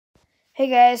Hey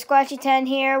guys, Squatchy10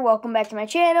 here. Welcome back to my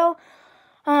channel.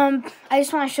 I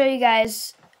just want to show you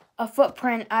guys a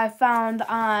footprint I found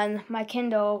on my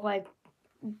Kindle like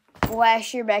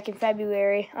last year back in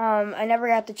February. I never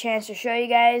got the chance to show you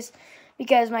guys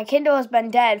because my Kindle has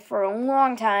been dead for a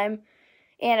long time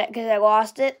and because I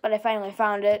lost it, but I finally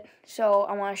found it. So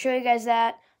I want to show you guys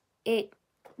that. The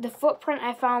footprint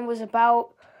I found was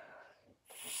about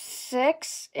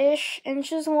 6-ish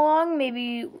inches long,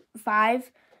 maybe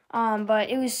 5. But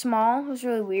it was small. It was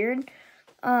really weird.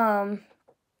 It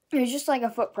was just like a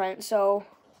footprint. So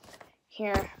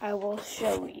here, I will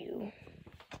show you.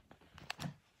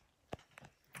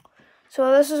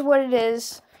 So this is what it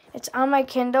is. It's on my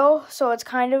Kindle, so it's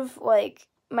kind of like,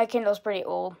 my Kindle's pretty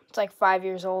old. It's like 5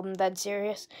 years old. I'm dead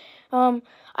serious. I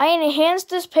enhanced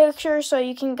this picture so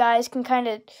you guys can kind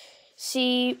of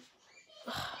see.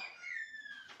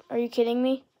 Are you kidding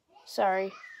me?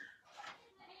 Sorry.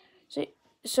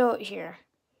 So here,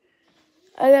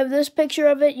 I have this picture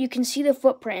of it. You can see the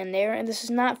footprint in there, and this is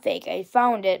not fake. I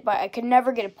found it, but I could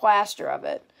never get a plaster of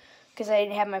it because I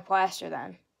didn't have my plaster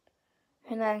then.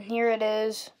 And then here it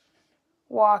is,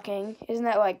 walking. Isn't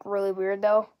that like really weird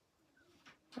though?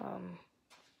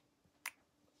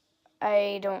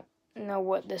 I don't know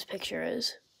what this picture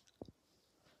is.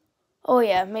 Oh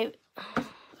yeah, maybe.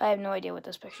 I have no idea what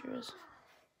this picture is.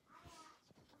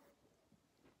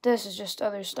 This is just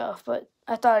other stuff, but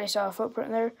I thought I saw a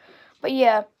footprint there. But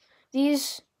yeah,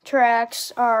 these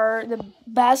tracks are the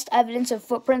best evidence of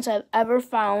footprints I've ever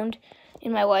found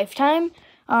in my lifetime.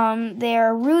 They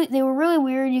were really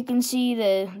weird. You can see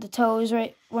the toes,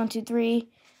 right? 1, 2, 3.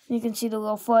 You can see the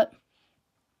little foot.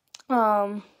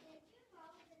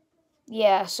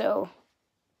 Yeah, so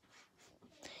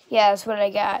yeah, that's what I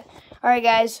got. Alright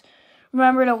guys,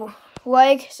 remember to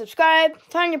like, subscribe,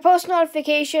 turn on your post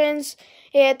notifications,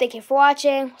 and thank you for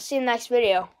watching. See you in the next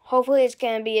video. Hopefully it's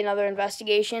going to be another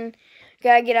investigation.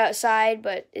 Gotta get outside,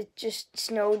 but it just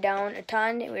snowed down a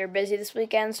ton. We were busy this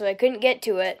weekend, so I couldn't get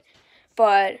to it.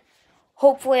 But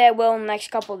hopefully I will in the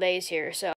next couple days here. So.